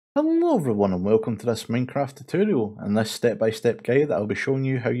Hello everyone and welcome to this Minecraft tutorial. In this step-by-step guide I'll be showing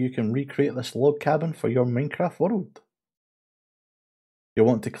you how you can recreate this log cabin for your Minecraft world. You'll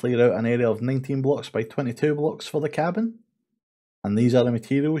want to clear out an area of 19 blocks by 22 blocks for the cabin. And these are the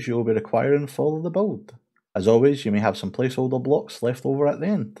materials you will be requiring for the build. As always, you may have some placeholder blocks left over at the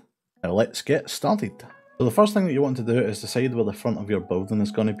end. Now let's get started. So the first thing that you want to do is decide where the front of your building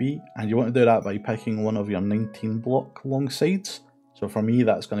is going to be, and you want to do that by picking one of your 19 block long sides. So for me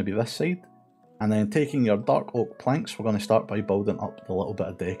that's going to be this side, and then taking your dark oak planks, we're going to start by building up the little bit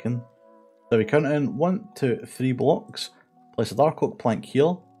of decking. So we count in 1, 2, 3 blocks, place a dark oak plank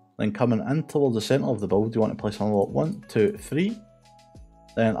here, then coming in towards the centre of the build you want to place another 1, 2, 3.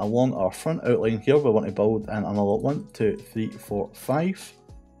 Then along our front outline here we want to build in another 1, 2, 3, 4, 5.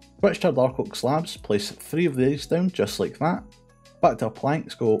 Switch to our dark oak slabs, place 3 of these down just like that. Back to our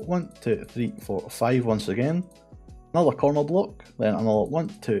planks, go 1, 2, 3, 4, 5 once again. Another corner block, then another 1,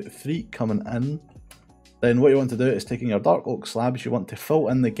 2, 3 coming in. Then what you want to do is taking your dark oak slabs, you want to fill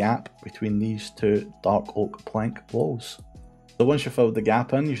in the gap between these two dark oak plank walls. So once you've filled the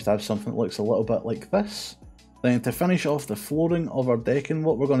gap in, you should have something that looks a little bit like this. Then to finish off the flooring of our decking,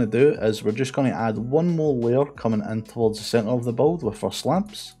 what we're going to do is we're just going to add one more layer coming in towards the centre of the build with our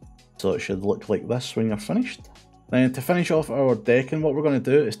slabs. So it should look like this when you're finished. Then to finish off our decking, what we're going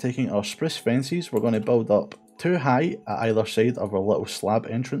to do is taking our spruce fences, we're going to build up 2 high at either side of our little slab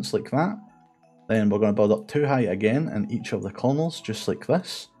entrance like that. Then we're going to build up 2 high again in each of the corners just like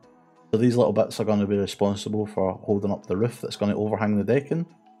this. So these little bits are going to be responsible for holding up the roof that's going to overhang the decking.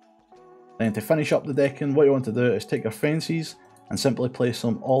 Then to finish up the decking, what you want to do is take your fences and simply place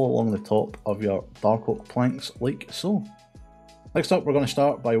them all along the top of your dark oak planks like so. Next up we're going to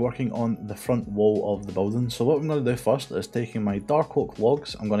start by working on the front wall of the building. So what I'm going to do first is taking my dark oak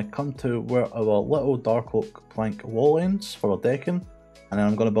logs, I'm going to come to where our little dark oak plank wall ends for our decking, and then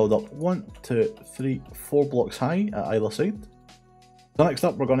I'm going to build up 1, 2, 3, 4 blocks high at either side. So next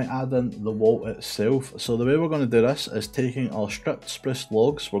up we're going to add in the wall itself. So the way we're going to do this is taking our stripped spruce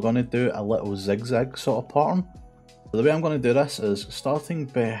logs, we're going to do a little zigzag sort of pattern. So the way I'm going to do this is starting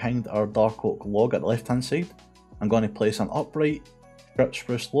behind our dark oak log at the left hand side, I'm going to place an upright stripped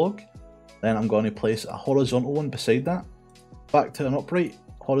spruce log, then I'm going to place a horizontal one beside that, back to an upright,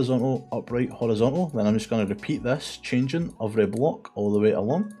 horizontal, upright, horizontal, then I'm just going to repeat this, changing every block all the way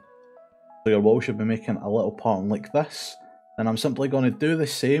along. So your wall should be making a little pattern like this. Then I'm simply going to do the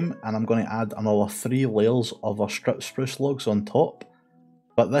same and I'm going to add another 3 layers of our stripped spruce logs on top.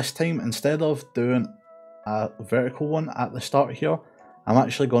 But this time, instead of doing a vertical one at the start here, I'm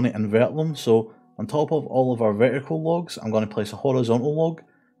actually going to invert them. So on top of all of our vertical logs, I'm going to place a horizontal log,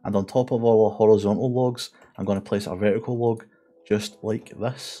 and on top of all our horizontal logs, I'm going to place a vertical log, just like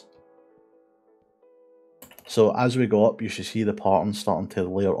this. So as we go up, you should see the pattern starting to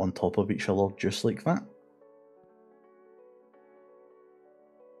layer on top of each other, just like that.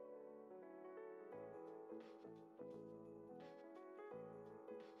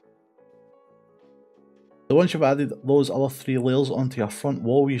 So once you've added those other 3 layers onto your front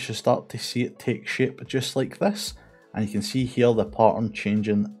wall, you should start to see it take shape just like this. And you can see here the pattern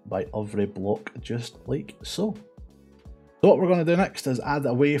changing by every block just like so. So what we're going to do next is add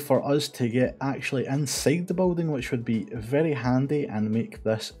a way for us to get actually inside the building, which would be very handy and make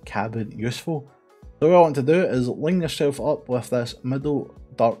this cabin useful. So what I want to do is line yourself up with this middle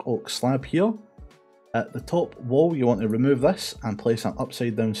dark oak slab here. At the top wall you want to remove this and place an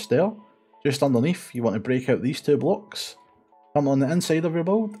upside down stair. Just underneath, you want to break out these 2 blocks, come on the inside of your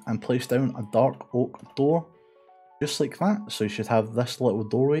build and place down a dark oak door, just like that, so you should have this little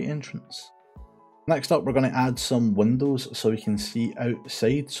doorway entrance. Next up we're going to add some windows so we can see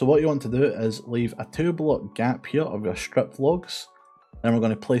outside. So what you want to do is leave a 2 block gap here of your stripped logs, then we're going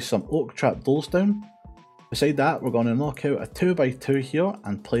to place some oak trapdoors down. Beside that we're going to knock out a 2x2 here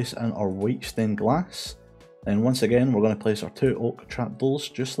and place in our white stained glass. Then once again we're going to place our 2 oak trapdoors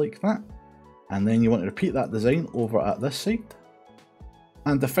just like that. And then you want to repeat that design over at this side.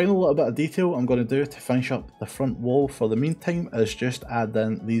 And the final little bit of detail I'm going to do to finish up the front wall for the meantime is just add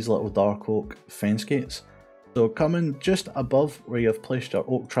in these little dark oak fence gates. So coming just above where you've placed your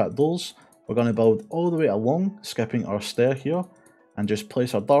oak trapdoors, we're going to build all the way along, skipping our stair here, and just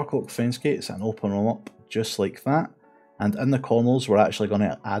place our dark oak fence gates and open them up just like that. And in the corners we're actually going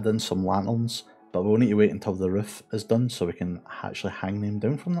to add in some lanterns, but we'll need to wait until the roof is done so we can actually hang them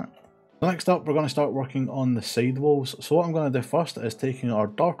down from that. So next up we're going to start working on the side walls. So what I'm going to do first is taking our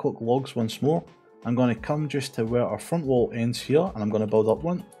dark oak logs once more. I'm going to come just to where our front wall ends here and I'm going to build up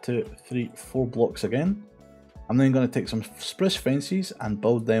 1, 2, 3, 4 blocks again. I'm then going to take some spruce fences and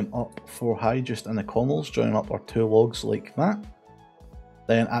build them up 4 high just in the corners, joining up our 2 logs like that.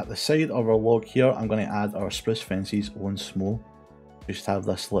 Then at the side of our log here, I'm going to add our spruce fences once more. Just have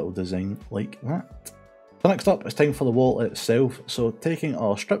this little design like that. So next up, it's time for the wall itself. So taking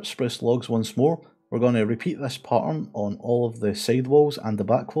our stripped spruce logs once more, we're going to repeat this pattern on all of the side walls and the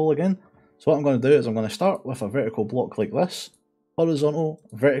back wall again. So what I'm going to do is I'm going to start with a vertical block like this, horizontal,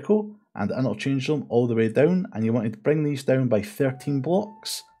 vertical, and interchange them all the way down. And you want to bring these down by 13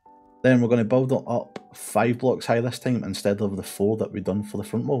 blocks. Then we're going to build it up 5 blocks high this time instead of the 4 that we've done for the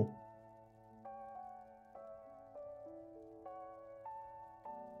front wall.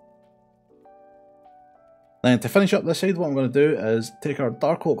 Then to finish up this side, what I'm going to do is take our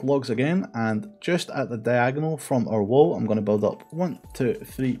dark oak logs again, and just at the diagonal from our wall, I'm going to build up 1, 2,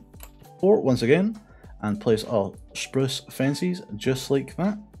 3, 4 once again, and place our spruce fences just like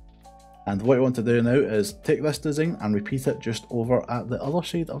that. And what you want to do now is take this design and repeat it just over at the other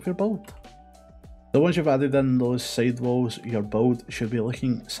side of your build. So once you've added in those side walls, your build should be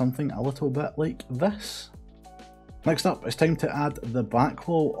looking something a little bit like this. Next up, it's time to add the back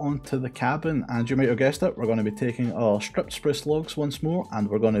wall onto the cabin, and you might have guessed it, we're going to be taking our stripped spruce logs once more, and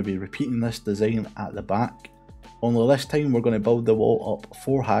we're going to be repeating this design at the back. Only this time we're going to build the wall up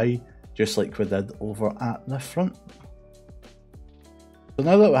 4 high, just like we did over at the front. So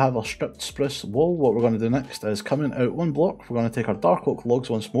now that we have our stripped spruce wall, what we're going to do next is coming out 1 block, we're going to take our dark oak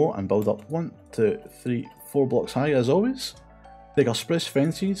logs once more and build up 1, 2, 3, 4 blocks high as always. Take our spruce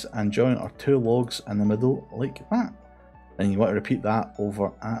fences and join our 2 logs in the middle like that. Then you want to repeat that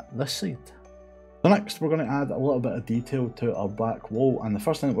over at this side. So next we're going to add a little bit of detail to our back wall, and the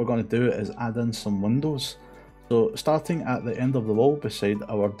first thing that we're going to do is add in some windows. So starting at the end of the wall beside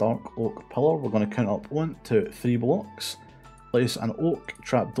our dark oak pillar, we're going to count up 1, 2, 3 blocks. Place an oak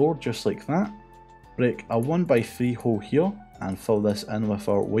trapdoor just like that. Break a 1x3 hole here and fill this in with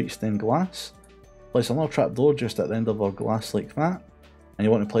our white stained glass. Place another trapdoor just at the end of our glass like that, and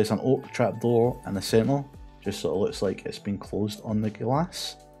you want to place an oak trapdoor in the centre, just so it looks like it's been closed on the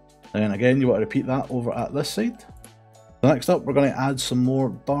glass. Then again, you want to repeat that over at this side. So next up, we're going to add some more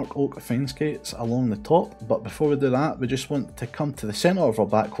dark oak fence gates along the top, but before we do that, we just want to come to the centre of our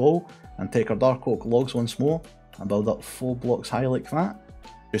back wall and take our dark oak logs once more and build up 4 blocks high like that,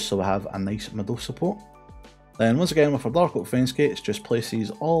 just so we have a nice middle support. Then once again with our dark oak fence gates, just place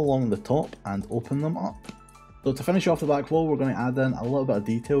these all along the top and open them up. So to finish off the back wall, we're going to add in a little bit of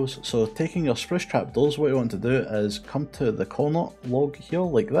details. So taking your spruce trapdoors, what you want to do is come to the corner log here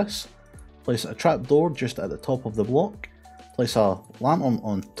like this. Place a trapdoor just at the top of the block. Place a lantern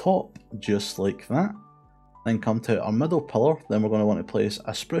on top just like that. Then come to our middle pillar, then we're going to want to place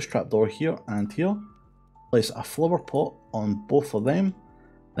a spruce trapdoor here and here. Place a flower pot on both of them.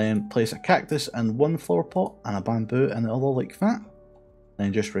 Then place a cactus in one flower pot and a bamboo in the other like that.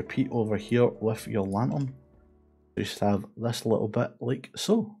 Then just repeat over here with your lantern. Just have this little bit like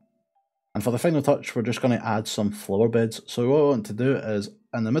so. And for the final touch, we're just going to add some flower beds. So what we want to do is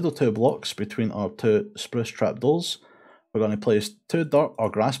in the middle 2 blocks between our 2 spruce trapdoors, we're going to place 2 dirt or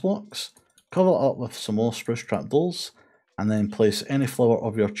grass blocks, cover it up with some more spruce trapdoors, and then place any flower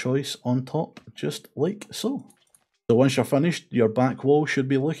of your choice on top just like so. So once you're finished, your back wall should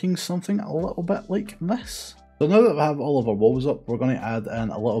be looking something a little bit like this. So now that we have all of our walls up, we're going to add in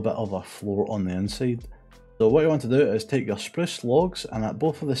a little bit of a floor on the inside. So what you want to do is take your spruce logs, and at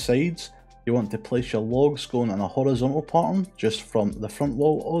both of the sides, you want to place your logs going in a horizontal pattern, just from the front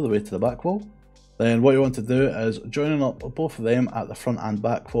wall all the way to the back wall. Then what you want to do is joining up both of them at the front and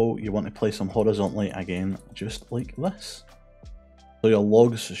back wall, you want to place them horizontally again, just like this. So your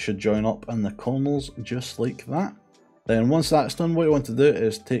logs should join up in the corners just like that. Then once that's done, what you want to do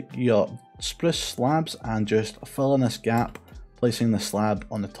is take your spruce slabs and just fill in this gap, placing the slab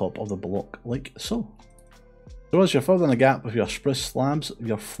on the top of the block like so. So as you're filling the gap with your spruce slabs,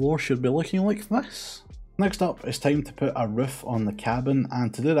 your floor should be looking like this. Next up, it's time to put a roof on the cabin,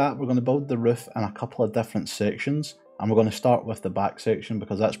 and to do that we're going to build the roof in a couple of different sections, and we're going to start with the back section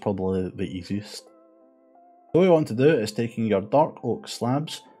because that's probably the easiest. So what you want to do is taking your dark oak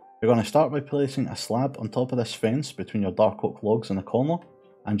slabs, you're going to start by placing a slab on top of this fence between your dark oak logs in the corner,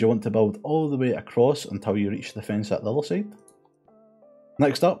 and you want to build all the way across until you reach the fence at the other side.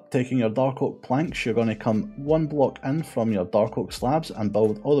 Next up, taking your dark oak planks, you're going to come 1 block in from your dark oak slabs and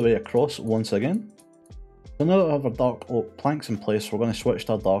build all the way across once again. So now that we have our dark oak planks in place, we're going to switch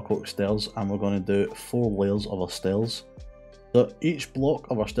to our dark oak stairs, and we're going to do 4 layers of our stairs. So each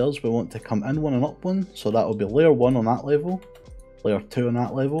block of our stairs we want to come in 1 and up 1, so that will be layer 1 on that level, layer 2 on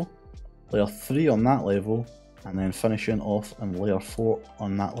that level, layer 3 on that level, and then finishing off in layer 4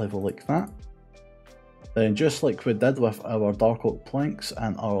 on that level like that. Then just like we did with our dark oak planks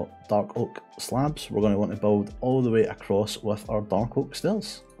and our dark oak slabs, we're going to want to build all the way across with our dark oak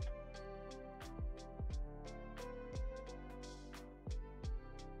stairs.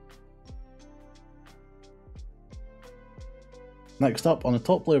 Next up, on the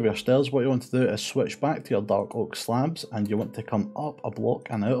top layer of your stairs, what you want to do is switch back to your dark oak slabs, and you want to come up a block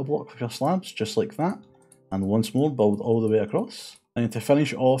and out a block with your slabs, just like that. And once more, build all the way across. And to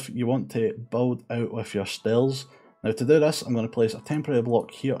finish off, you want to build out with your stairs. Now to do this, I'm going to place a temporary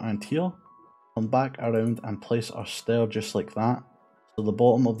block here and here, come back around and place our stair just like that. So the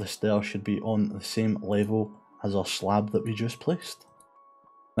bottom of the stair should be on the same level as our slab that we just placed.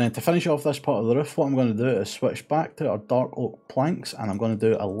 Then to finish off this part of the roof, what I'm going to do is switch back to our dark oak planks, and I'm going to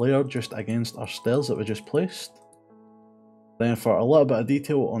do a layer just against our stairs that we just placed. Then for a little bit of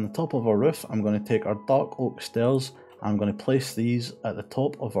detail on the top of our roof, I'm going to take our dark oak stairs and I'm going to place these at the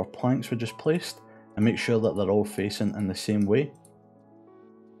top of our planks we just placed and make sure that they're all facing in the same way.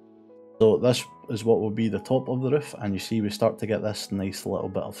 So this is what will be the top of the roof, and you see we start to get this nice little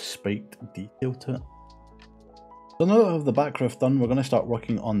bit of spiked detail to it. So now that I have the back roof done, we're going to start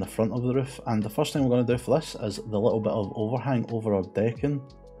working on the front of the roof, and the first thing we're going to do for this is the little bit of overhang over our decking.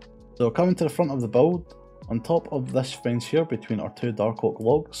 So coming to the front of the build, on top of this fence here between our two dark oak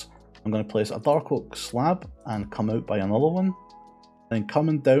logs, I'm going to place a dark oak slab and come out by another one. Then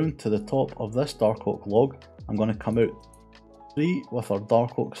coming down to the top of this dark oak log, I'm going to come out 3 with our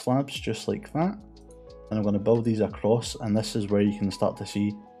dark oak slabs just like that. And I'm going to build these across, and this is where you can start to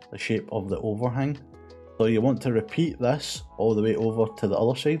see the shape of the overhang. So you want to repeat this all the way over to the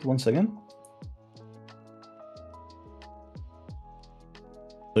other side once again.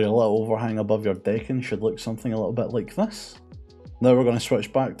 So your little overhang above your decking should look something a little bit like this. Now we're going to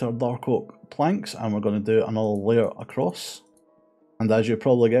switch back to our dark oak planks, and we're going to do another layer across. And as you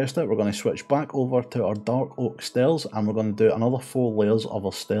probably guessed it, we're going to switch back over to our dark oak stairs, and we're going to do another 4 layers of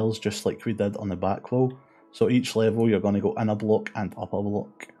our stairs just like we did on the back wall. So each level you're going to go in a block and up a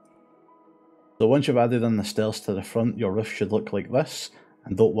block. So once you've added in the stairs to the front, your roof should look like this.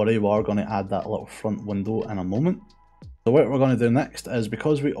 And don't worry, we are going to add that little front window in a moment. So what we're going to do next is,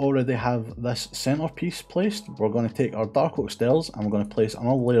 because we already have this centerpiece placed, we're going to take our dark oak stairs and we're going to place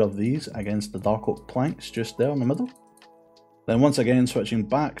another layer of these against the dark oak planks just there in the middle. Then once again, switching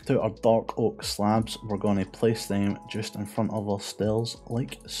back to our dark oak slabs, we're going to place them just in front of our stairs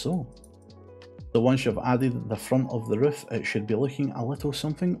like so. So once you've added the front of the roof, it should be looking a little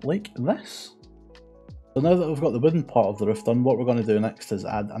something like this. So now that we've got the wooden part of the roof done, what we're going to do next is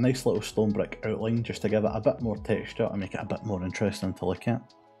add a nice little stone brick outline just to give it a bit more texture and make it a bit more interesting to look at.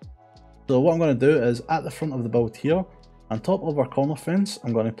 So what I'm going to do is, at the front of the build here, on top of our corner fence,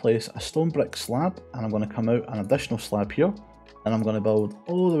 I'm going to place a stone brick slab, and I'm going to come out an additional slab here, and I'm going to build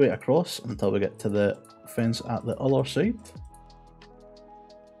all the way across until we get to the fence at the other side.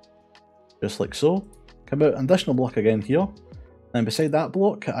 Just like so. Come out an additional block again here. Then beside that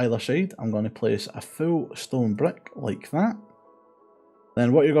block at either side, I'm going to place a full stone brick like that.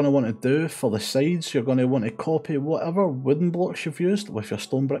 Then what you're going to want to do for the sides, you're going to want to copy whatever wooden blocks you've used with your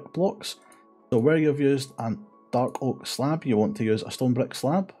stone brick blocks. So where you've used a dark oak slab, you want to use a stone brick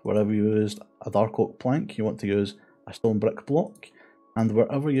slab. Wherever you used a dark oak plank, you want to use a stone brick block. And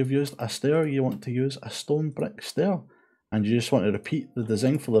wherever you've used a stair, you want to use a stone brick stair. And you just want to repeat the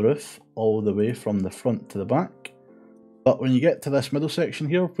design for the roof all the way from the front to the back. But when you get to this middle section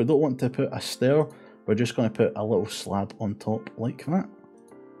here, we don't want to put a stair, we're just going to put a little slab on top like that.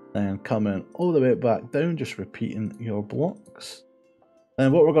 Then coming all the way back down, just repeating your blocks.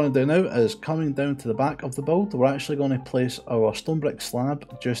 Then what we're going to do now is, coming down to the back of the build, we're actually going to place our stone brick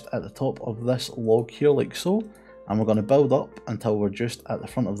slab just at the top of this log here like so. And we're going to build up until we're just at the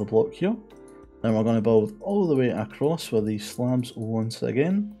front of the block here. Then we're going to build all the way across with these slabs once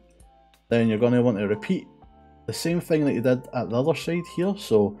again. Then you're going to want to repeat the same thing that you did at the other side here,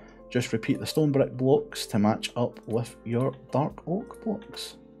 so just repeat the stone brick blocks to match up with your dark oak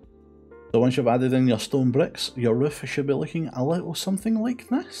blocks. So once you've added in your stone bricks, your roof should be looking a little something like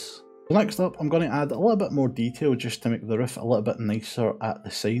this. So next up, I'm going to add a little bit more detail just to make the roof a little bit nicer at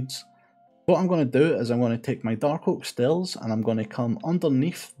the sides. What I'm going to do is, I'm going to take my dark oak stairs and I'm going to come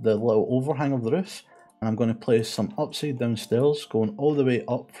underneath the little overhang of the roof, and I'm going to place some upside down stairs going all the way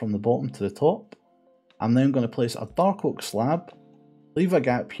up from the bottom to the top. I'm then going to place a dark oak slab, leave a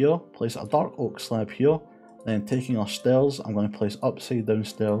gap here, place a dark oak slab here, then taking our stairs, I'm going to place upside down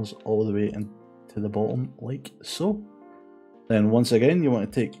stairs all the way into the bottom like so. Then once again, you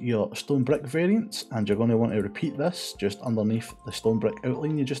want to take your stone brick variants and you're going to want to repeat this just underneath the stone brick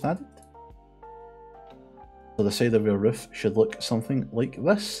outline you just added. So the side of your roof should look something like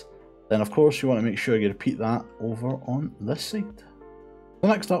this. Then of course you want to make sure you repeat that over on this side. So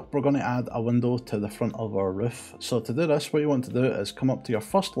next up we're going to add a window to the front of our roof. So to do this, what you want to do is come up to your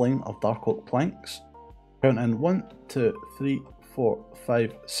first line of dark oak planks, count in 1, 2, 3, 4,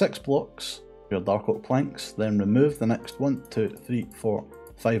 5, 6 blocks, your dark oak planks, then remove the next 1, 2, 3, 4,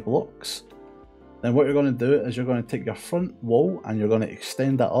 5 blocks. Then what you're going to do is you're going to take your front wall and you're going to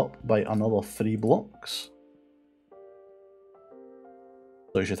extend that up by another 3 blocks.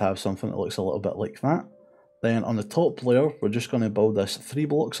 So you should have something that looks a little bit like that. Then on the top layer, we're just going to build this 3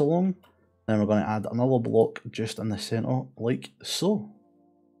 blocks along. Then we're going to add another block just in the centre like so.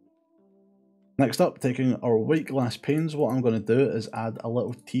 Next up, taking our white glass panes, what I'm going to do is add a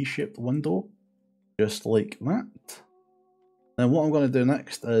little T-shaped window, just like that. Then what I'm going to do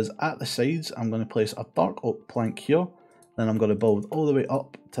next is at the sides, I'm going to place a dark oak plank here. Then I'm going to build all the way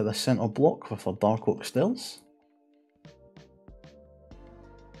up to the centre block with our dark oak stairs.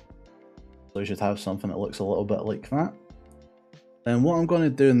 So you should have something that looks a little bit like that. Then what I'm going to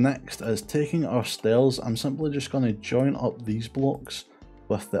do next is taking our stairs, I'm simply just going to join up these blocks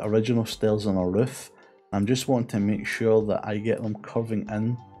with the original stairs on our roof. I'm just wanting to make sure that I get them curving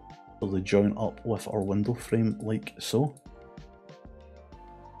in so they join up with our window frame like so.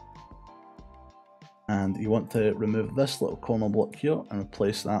 And you want to remove this little corner block here and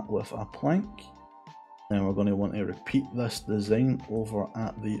replace that with a plank. Then we're going to want to repeat this design over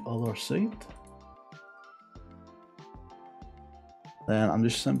at the other side. Then I'm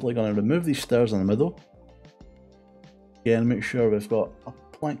just simply going to remove these stairs in the middle. Again, make sure we've got a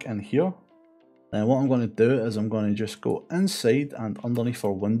plank in here. Then what I'm going to do is I'm going to just go inside and underneath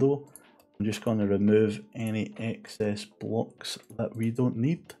our window. I'm just going to remove any excess blocks that we don't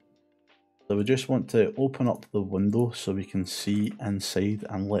need. So we just want to open up the window so we can see inside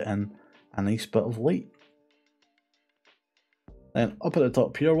and let in a nice bit of light. Then up at the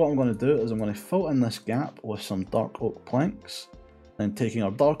top here, what I'm going to do is I'm going to fill in this gap with some dark oak planks. Then taking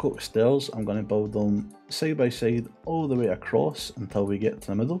our dark oak stairs, I'm going to build them side by side all the way across until we get to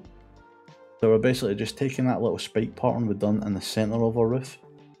the middle. So we're basically just taking that little spike pattern we've done in the centre of our roof,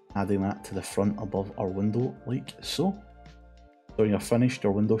 adding that to the front above our window like so. So when you're finished,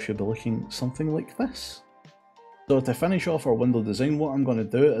 your window should be looking something like this. So to finish off our window design, what I'm going to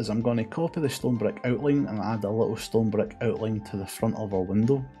do is I'm going to copy the stone brick outline and add a little stone brick outline to the front of our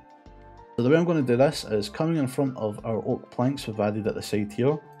window. So the way I'm going to do this is coming in front of our oak planks we've added at the side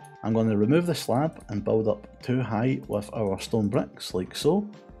here, I'm going to remove the slab and build up 2 high with our stone bricks like so.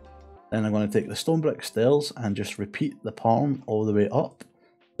 Then I'm going to take the stone brick stairs and just repeat the pattern all the way up,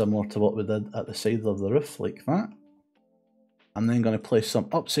 similar to what we did at the side of the roof like that. I'm then going to place some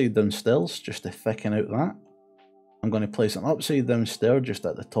upside down stairs just to thicken out that. I'm going to place an upside down stair just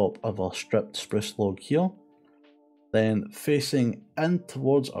at the top of our stripped spruce log here. Then facing in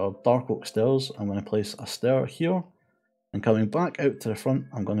towards our dark oak stairs, I'm going to place a stair here. And coming back out to the front,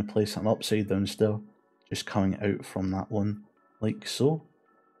 I'm going to place an upside down stair just coming out from that one like so.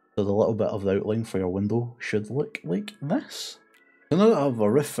 So the little bit of the outline for your window should look like this. So now that I have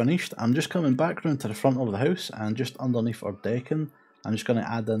our roof finished, I'm just coming back round to the front of the house and just underneath our decking, I'm just going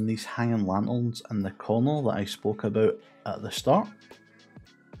to add in these hanging lanterns in the corner that I spoke about at the start.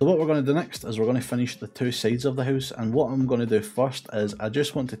 So what we're going to do next is we're going to finish the 2 sides of the house, and what I'm going to do first is I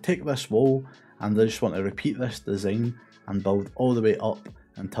just want to take this wall and I just want to repeat this design and build all the way up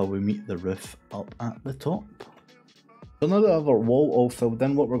until we meet the roof up at the top. So now that I have our wall all filled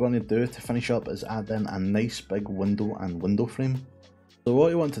in, what we're going to do to finish up is add in a nice big window and window frame. So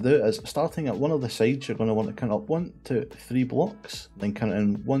what you want to do is, starting at one of the sides, you're going to want to count up 1, 2, 3 blocks, then count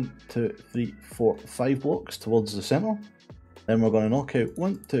in 1, 2, 3, 4, 5 blocks towards the centre. Then we're going to knock out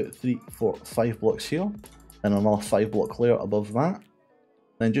 1, 2, 3, 4, 5 blocks here, then another 5 block layer above that.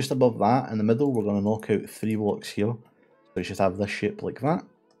 Then just above that, in the middle, we're going to knock out 3 blocks here, so you should have this shape like that.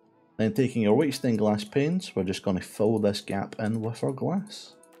 Then taking your white stained glass panes, we're just going to fill this gap in with our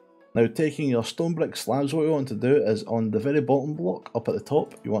glass. Now taking your stone brick slabs, what we want to do is on the very bottom block up at the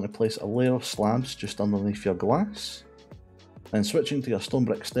top, you want to place a layer of slabs just underneath your glass. Then switching to your stone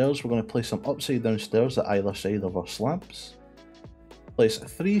brick stairs, we're going to place some upside down stairs at either side of our slabs. Place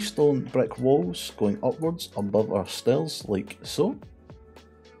 3 stone brick walls going upwards above our stairs like so.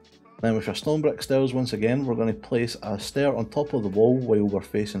 Then with our stone brick stairs, once again, we're going to place a stair on top of the wall while we're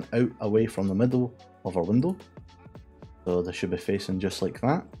facing out away from the middle of our window. So they should be facing just like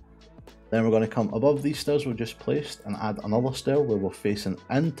that. Then we're going to come above these stairs we've just placed and add another stair where we're facing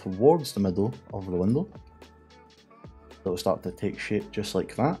in towards the middle of the window. So it'll start to take shape just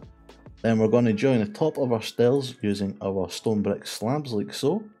like that. Then we're going to join the top of our stairs using our stone brick slabs like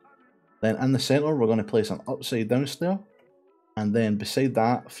so. Then in the centre we're going to place an upside down stair. And then beside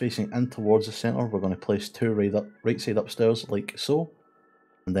that, facing in towards the centre, we're going to place two right side upstairs like so.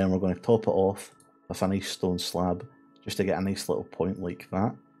 And then we're going to top it off with a nice stone slab, just to get a nice little point like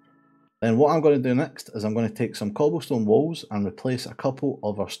that. Then what I'm going to do next is I'm going to take some cobblestone walls and replace a couple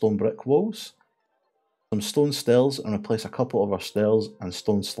of our stone brick walls, some stone stairs and replace a couple of our stairs, and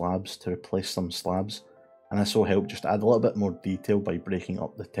stone slabs to replace some slabs. And this will help just add a little bit more detail by breaking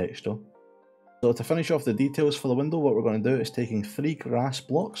up the texture. So to finish off the details for the window, what we're going to do is taking 3 grass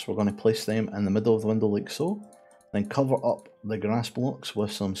blocks, we're going to place them in the middle of the window like so, then cover up the grass blocks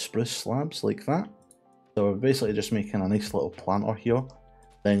with some spruce slabs like that. So we're basically just making a nice little planter here.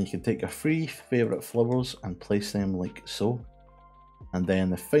 Then you can take your 3 favourite flowers and place them like so. And then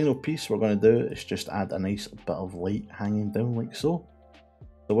the final piece we're going to do is just add a nice bit of light hanging down like so.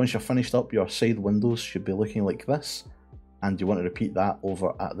 So once you're finished up, your side windows should be looking like this. And you want to repeat that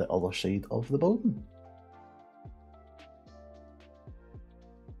over at the other side of the building.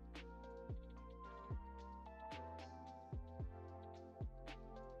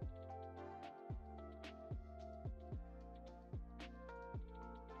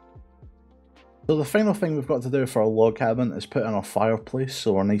 So the final thing we've got to do for our log cabin is put in our fireplace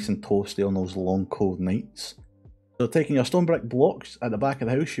so we're nice and toasty on those long cold nights. So taking your stone brick blocks at the back of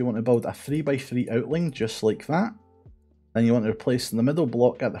the house, you want to build a 3x3 outline just like that. Then you want to replace the middle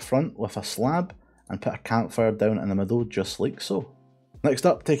block at the front with a slab and put a campfire down in the middle just like so. Next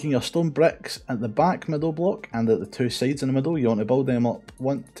up, taking your stone bricks at the back middle block and at the 2 sides in the middle, you want to build them up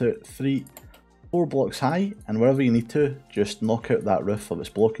 1, 2, 3, 4 blocks high, and wherever you need to, just knock out that roof if it's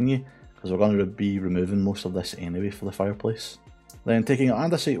blocking you, because we're going to be removing most of this anyway for the fireplace. Then taking our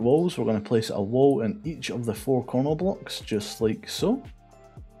andesite walls, we're going to place a wall in each of the 4 corner blocks just like so.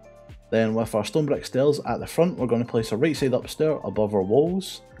 Then with our stone brick stairs at the front, we're going to place a right side upstairs above our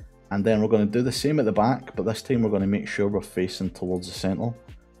walls. And then we're going to do the same at the back, but this time we're going to make sure we're facing towards the centre.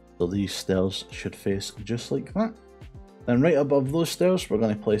 So these stairs should face just like that. Then right above those stairs, we're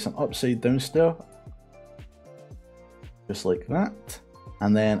going to place an upside down stair. Just like that.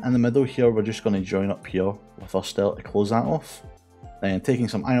 And then in the middle here, we're just going to join up here with our stair to close that off. Then taking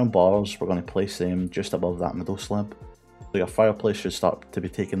some iron bars, we're going to place them just above that middle slab. So your fireplace should start to be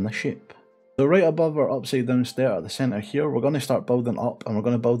taking this shape. So right above our upside down stair at the centre here, we're going to start building up, and we're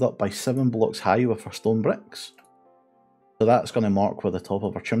going to build up by 7 blocks high with our stone bricks. So that's going to mark where the top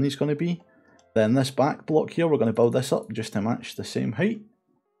of our chimney is going to be. Then this back block here, we're going to build this up just to match the same height.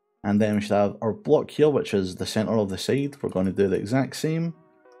 And then we should have our block here, which is the centre of the side. We're going to do the exact same,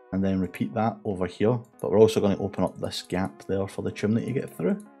 and then repeat that over here. But we're also going to open up this gap there for the chimney to get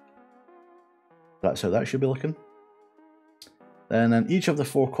through. That's how that should be looking. Then in each of the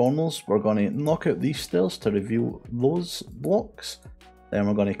 4 corners, we're going to knock out these stairs to reveal those blocks. Then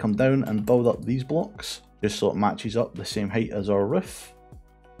we're going to come down and build up these blocks, just so it matches up the same height as our roof.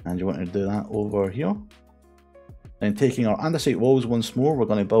 And you want to do that over here. Then taking our andesite walls once more, we're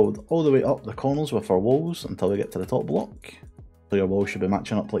going to build all the way up the corners with our walls until we get to the top block. So your walls should be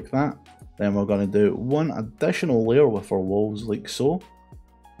matching up like that. Then we're going to do 1 additional layer with our walls like so.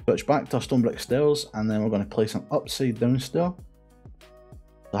 Switch back to our stone brick stairs, and then we're going to place an upside down stair.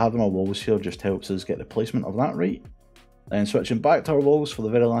 So having our walls here just helps us get the placement of that right. Then switching back to our walls for the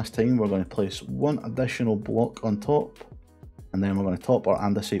very last time, we're going to place 1 additional block on top. And then we're going to top our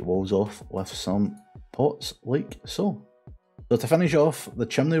andesite walls off with some pots like so. So to finish off the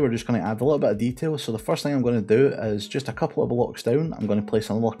chimney, we're just going to add a little bit of detail. So the first thing I'm going to do is just a couple of blocks down, I'm going to place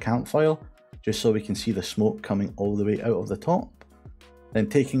another campfire just so we can see the smoke coming all the way out of the top. Then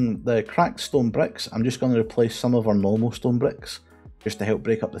taking the cracked stone bricks, I'm just going to replace some of our normal stone bricks just to help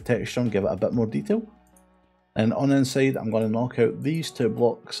break up the texture and give it a bit more detail. Then on the inside, I'm going to knock out these 2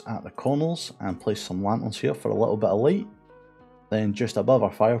 blocks at the corners and place some lanterns here for a little bit of light. Then just above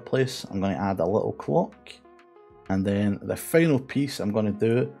our fireplace, I'm going to add a little clock. And then the final piece I'm going to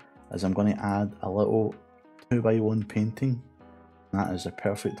do is I'm going to add a little 2x1 painting. That is the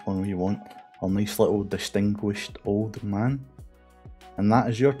perfect one we want. A nice little distinguished old man. And that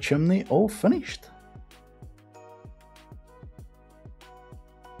is your chimney all finished.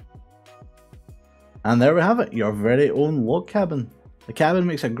 And there we have it, your very own log cabin. The cabin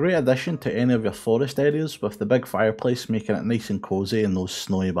makes a great addition to any of your forest areas, with the big fireplace making it nice and cosy in those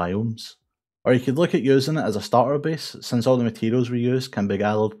snowy biomes. Or you could look at using it as a starter base, since all the materials we use can be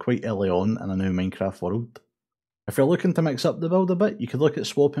gathered quite early on in a new Minecraft world. If you're looking to mix up the build a bit, you could look at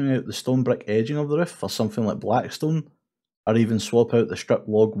swapping out the stone brick edging of the roof for something like blackstone, or even swap out the stripped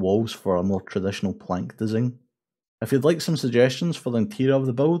log walls for a more traditional plank design. If you'd like some suggestions for the interior of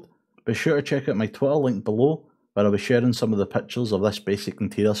the build, be sure to check out my Twitter link below, where I'll be sharing some of the pictures of this basic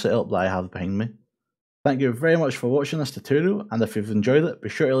interior setup that I have behind me. Thank you very much for watching this tutorial, and if you've enjoyed it, be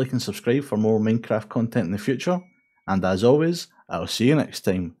sure to like and subscribe for more Minecraft content in the future. And as always, I'll see you next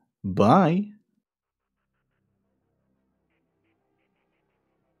time. Bye!